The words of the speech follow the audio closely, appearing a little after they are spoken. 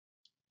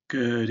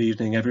Good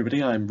evening,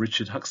 everybody. I'm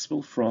Richard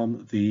Huxtable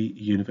from the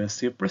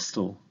University of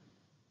Bristol.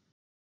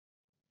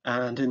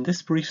 And in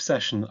this brief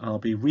session, I'll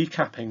be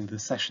recapping the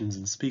sessions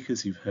and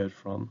speakers you've heard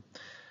from,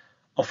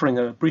 offering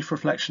a brief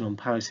reflection on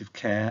palliative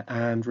care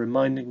and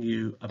reminding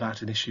you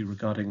about an issue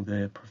regarding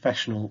the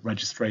professional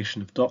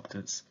registration of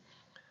doctors.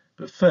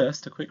 But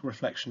first, a quick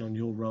reflection on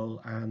your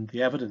role and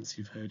the evidence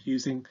you've heard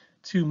using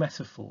two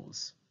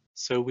metaphors.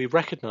 So we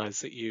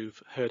recognise that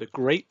you've heard a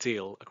great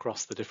deal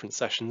across the different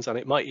sessions, and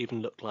it might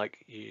even look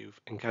like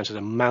you've encountered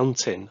a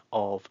mountain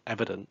of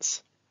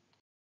evidence.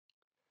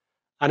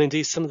 And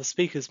indeed, some of the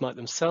speakers might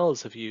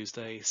themselves have used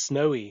a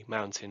snowy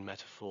mountain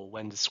metaphor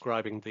when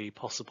describing the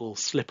possible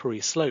slippery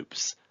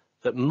slopes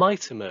that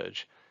might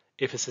emerge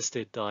if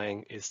assisted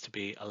dying is to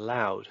be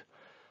allowed.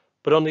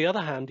 But on the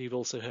other hand, you've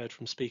also heard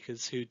from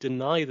speakers who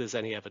deny there's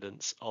any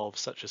evidence of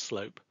such a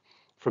slope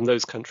from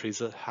those countries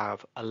that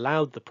have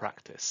allowed the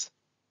practice.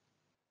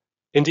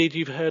 Indeed,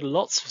 you've heard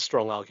lots of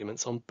strong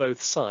arguments on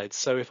both sides,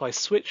 so if I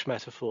switch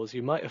metaphors,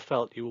 you might have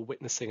felt you were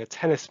witnessing a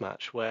tennis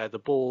match where the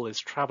ball is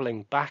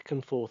travelling back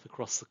and forth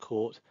across the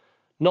court,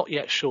 not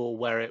yet sure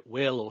where it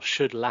will or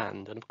should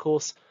land, and of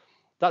course,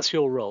 that's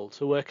your role,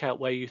 to work out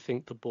where you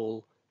think the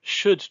ball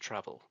should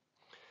travel.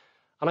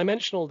 And I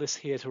mention all this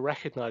here to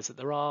recognise that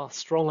there are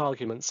strong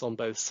arguments on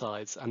both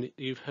sides, and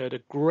you've heard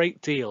a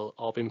great deal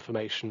of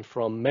information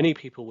from many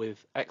people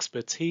with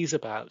expertise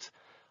about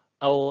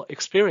or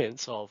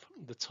experience of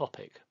the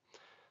topic.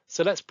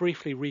 So let's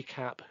briefly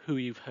recap who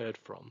you've heard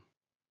from.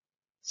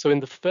 So in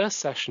the first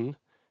session,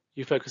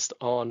 you focused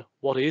on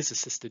what is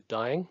assisted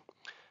dying,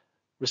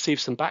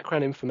 received some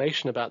background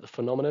information about the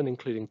phenomenon,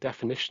 including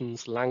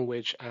definitions,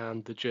 language,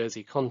 and the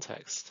Jersey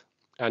context.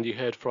 And you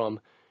heard from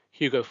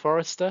Hugo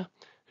Forrester,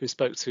 who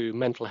spoke to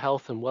mental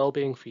health and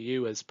well-being for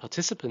you as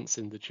participants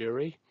in the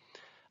jury.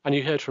 And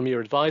you heard from your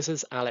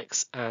advisors,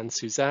 Alex and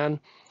Suzanne,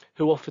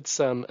 who offered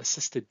some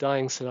assisted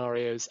dying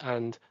scenarios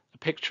and a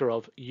picture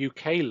of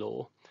UK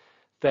law.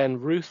 Then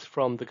Ruth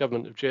from the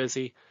Government of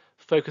Jersey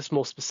focused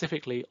more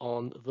specifically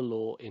on the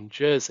law in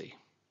Jersey.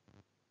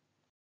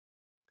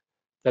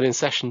 Then in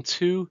session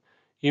 2,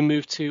 you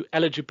moved to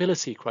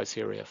eligibility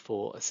criteria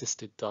for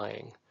assisted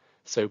dying,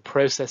 so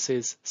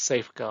processes,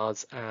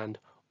 safeguards, and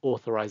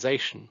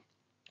authorization.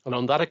 And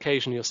on that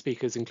occasion, your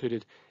speakers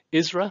included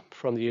Isra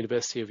from the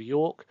University of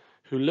York,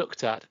 who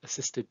looked at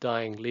assisted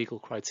dying legal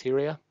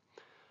criteria,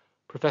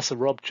 Professor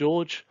Rob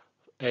George,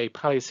 a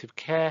palliative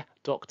care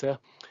doctor,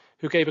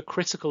 who gave a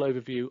critical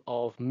overview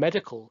of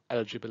medical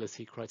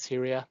eligibility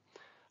criteria,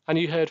 and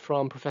you heard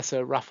from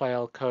Professor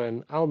Raphael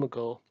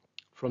Cohen-Almagor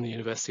from the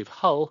University of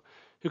Hull,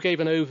 who gave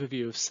an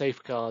overview of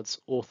safeguards,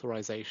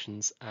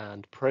 authorizations,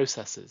 and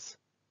processes.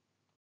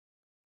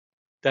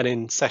 Then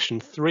in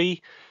session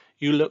 3,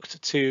 you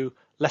looked to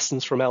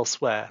lessons from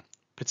elsewhere,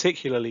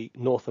 particularly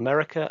North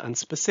America, and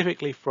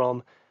specifically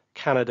from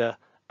Canada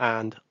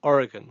and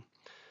Oregon.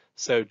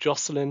 So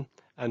Jocelyn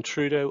and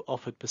Trudeau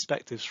offered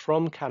perspectives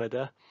from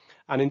Canada,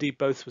 and indeed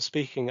both were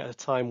speaking at a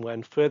time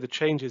when further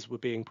changes were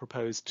being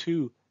proposed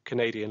to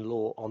Canadian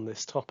law on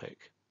this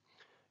topic.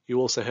 You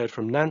also heard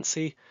from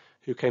Nancy,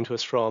 who came to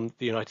us from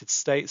the United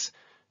States,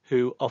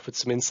 who offered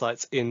some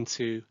insights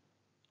into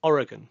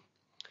Oregon.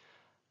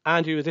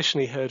 And you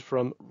additionally heard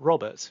from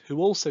Robert, who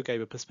also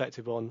gave a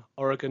perspective on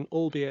Oregon,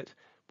 albeit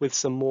with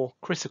some more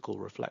critical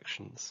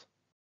reflections.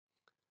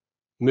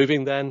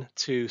 Moving then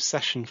to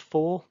session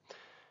 4,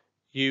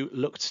 you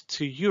looked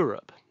to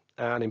Europe,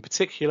 and in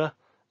particular,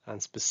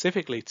 and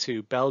specifically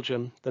to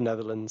Belgium, the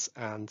Netherlands,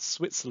 and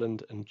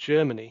Switzerland and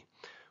Germany,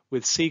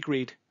 with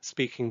Sigrid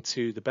speaking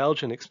to the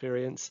Belgian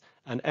experience,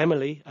 and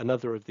Emily,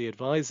 another of the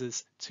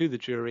advisors to the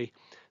jury,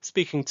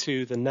 speaking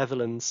to the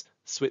Netherlands,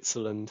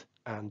 Switzerland,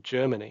 and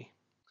Germany.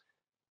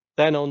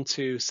 Then on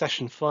to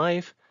session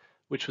 5,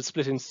 which was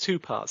split into two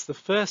parts, the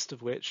first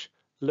of which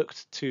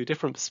looked to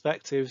different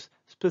perspectives,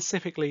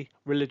 specifically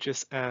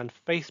religious and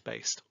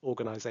faith-based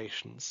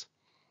organisations.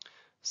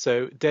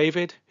 So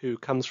David, who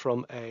comes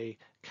from a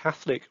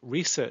Catholic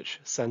research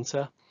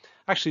centre,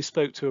 actually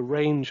spoke to a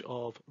range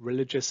of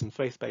religious and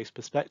faith-based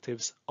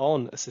perspectives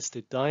on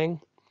assisted dying.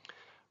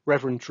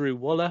 Reverend Drew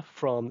Waller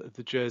from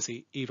the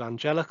Jersey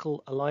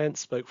Evangelical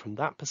Alliance spoke from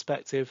that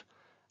perspective,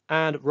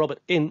 and Robert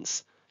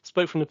Ince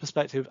spoke from the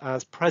perspective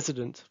as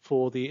president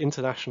for the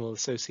International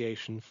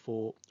Association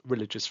for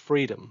Religious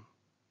Freedom.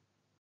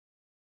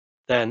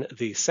 Then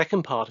the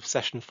second part of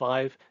session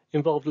 5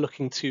 involved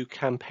looking to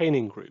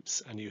campaigning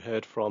groups, and you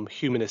heard from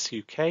Humanist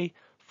UK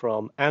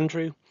from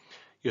Andrew,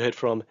 you heard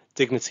from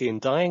Dignity in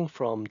Dying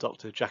from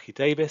Dr. Jackie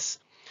Davis,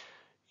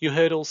 you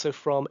heard also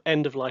from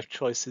End of Life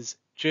Choices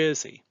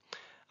Jersey,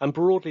 and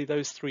broadly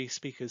those three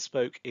speakers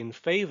spoke in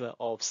favour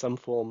of some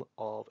form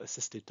of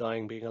assisted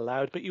dying being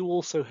allowed, but you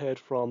also heard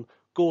from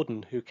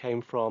Gordon, who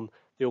came from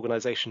the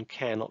organisation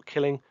Care Not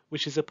Killing,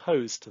 which is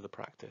opposed to the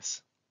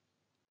practice.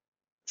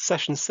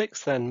 Session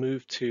 6 then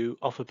moved to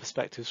offer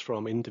perspectives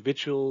from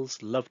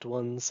individuals, loved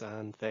ones,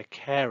 and their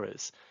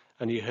carers.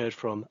 And you heard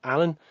from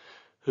Alan,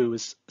 who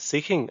was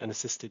seeking an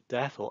assisted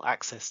death or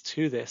access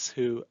to this,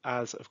 who,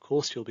 as of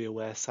course you'll be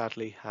aware,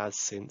 sadly has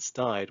since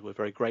died. We're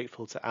very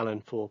grateful to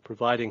Alan for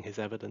providing his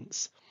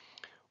evidence.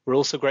 We're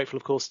also grateful,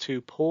 of course,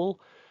 to Paul,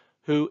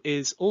 who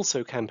is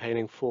also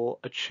campaigning for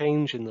a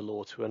change in the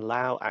law to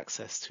allow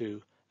access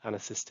to an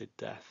assisted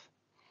death.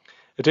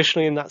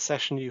 Additionally, in that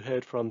session, you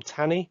heard from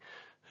Tanny,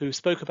 who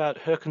spoke about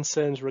her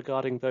concerns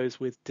regarding those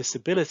with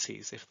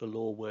disabilities if the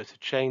law were to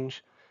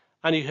change.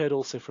 And you heard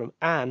also from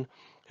Anne,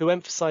 who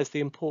emphasised the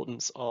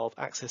importance of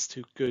access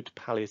to good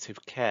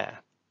palliative care.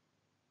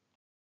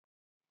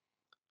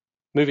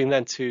 Moving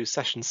then to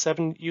session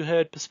 7, you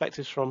heard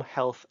perspectives from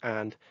health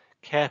and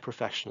care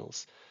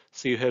professionals.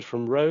 So you heard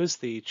from Rose,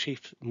 the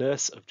chief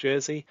nurse of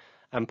Jersey,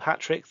 and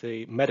Patrick,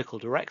 the medical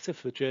director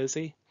for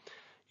Jersey.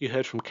 You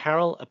heard from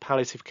Carol, a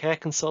palliative care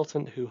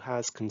consultant who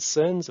has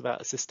concerns about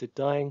assisted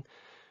dying.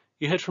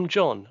 You heard from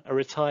John, a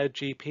retired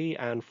GP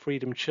and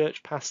Freedom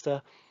Church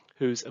pastor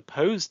who's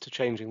opposed to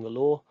changing the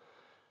law.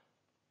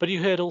 But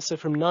you heard also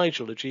from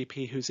Nigel, a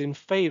GP who's in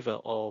favour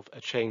of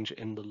a change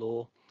in the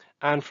law,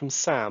 and from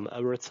Sam,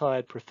 a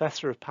retired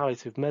professor of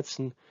palliative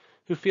medicine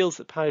who feels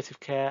that palliative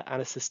care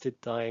and assisted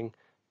dying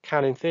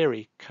can, in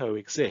theory,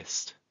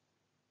 coexist.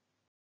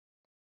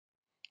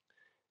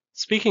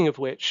 Speaking of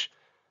which,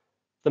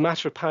 the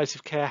matter of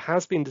palliative care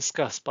has been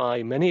discussed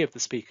by many of the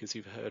speakers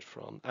you've heard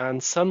from,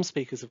 and some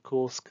speakers, of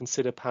course,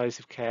 consider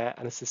palliative care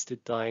and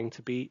assisted dying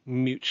to be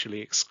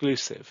mutually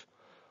exclusive,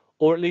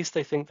 or at least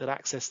they think that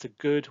access to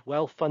good,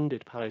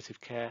 well-funded palliative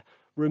care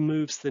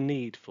removes the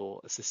need for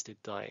assisted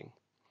dying.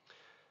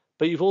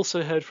 But you've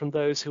also heard from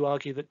those who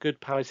argue that good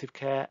palliative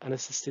care and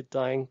assisted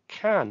dying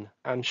can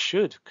and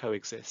should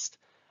coexist,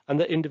 and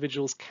that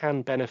individuals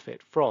can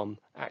benefit from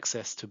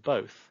access to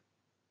both.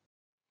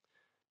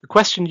 The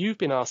question you've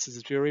been asked as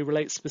a jury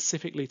relates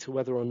specifically to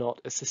whether or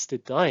not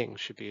assisted dying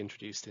should be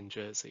introduced in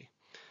Jersey.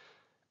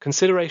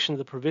 Consideration of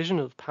the provision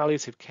of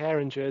palliative care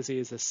in Jersey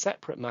is a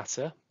separate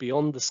matter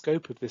beyond the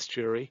scope of this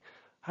jury.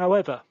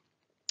 However,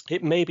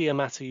 it may be a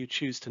matter you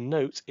choose to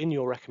note in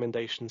your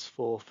recommendations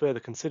for further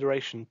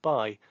consideration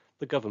by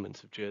the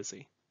Government of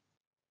Jersey.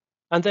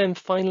 And then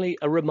finally,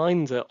 a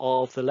reminder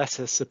of the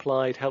letter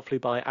supplied helpfully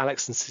by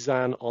Alex and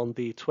Suzanne on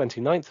the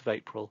 29th of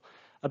April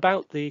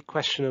about the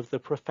question of the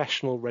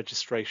professional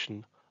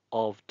registration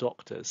of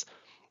doctors.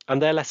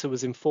 And their letter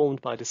was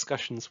informed by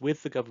discussions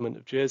with the Government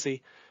of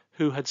Jersey,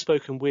 who had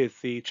spoken with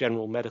the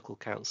General Medical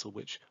Council,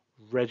 which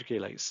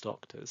regulates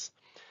doctors.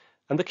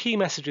 And the key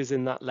messages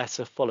in that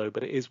letter follow,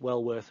 but it is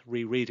well worth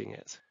rereading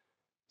it.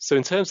 So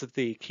in terms of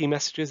the key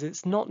messages,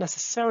 it's not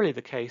necessarily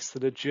the case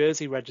that a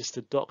Jersey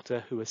registered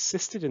doctor who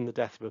assisted in the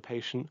death of a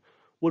patient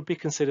would be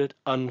considered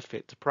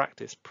unfit to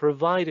practice,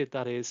 provided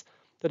that is,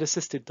 that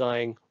assisted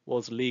dying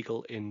was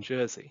legal in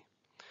Jersey.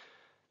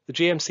 The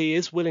GMC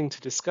is willing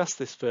to discuss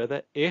this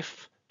further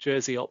if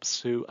Jersey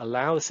opts to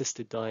allow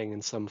assisted dying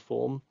in some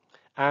form,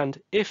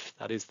 and if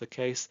that is the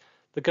case,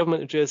 the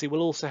Government of Jersey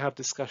will also have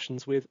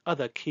discussions with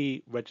other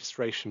key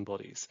registration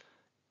bodies,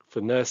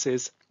 for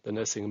nurses, the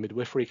Nursing and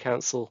Midwifery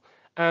Council,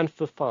 and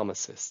for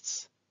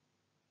pharmacists.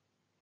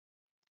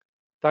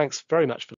 Thanks very much for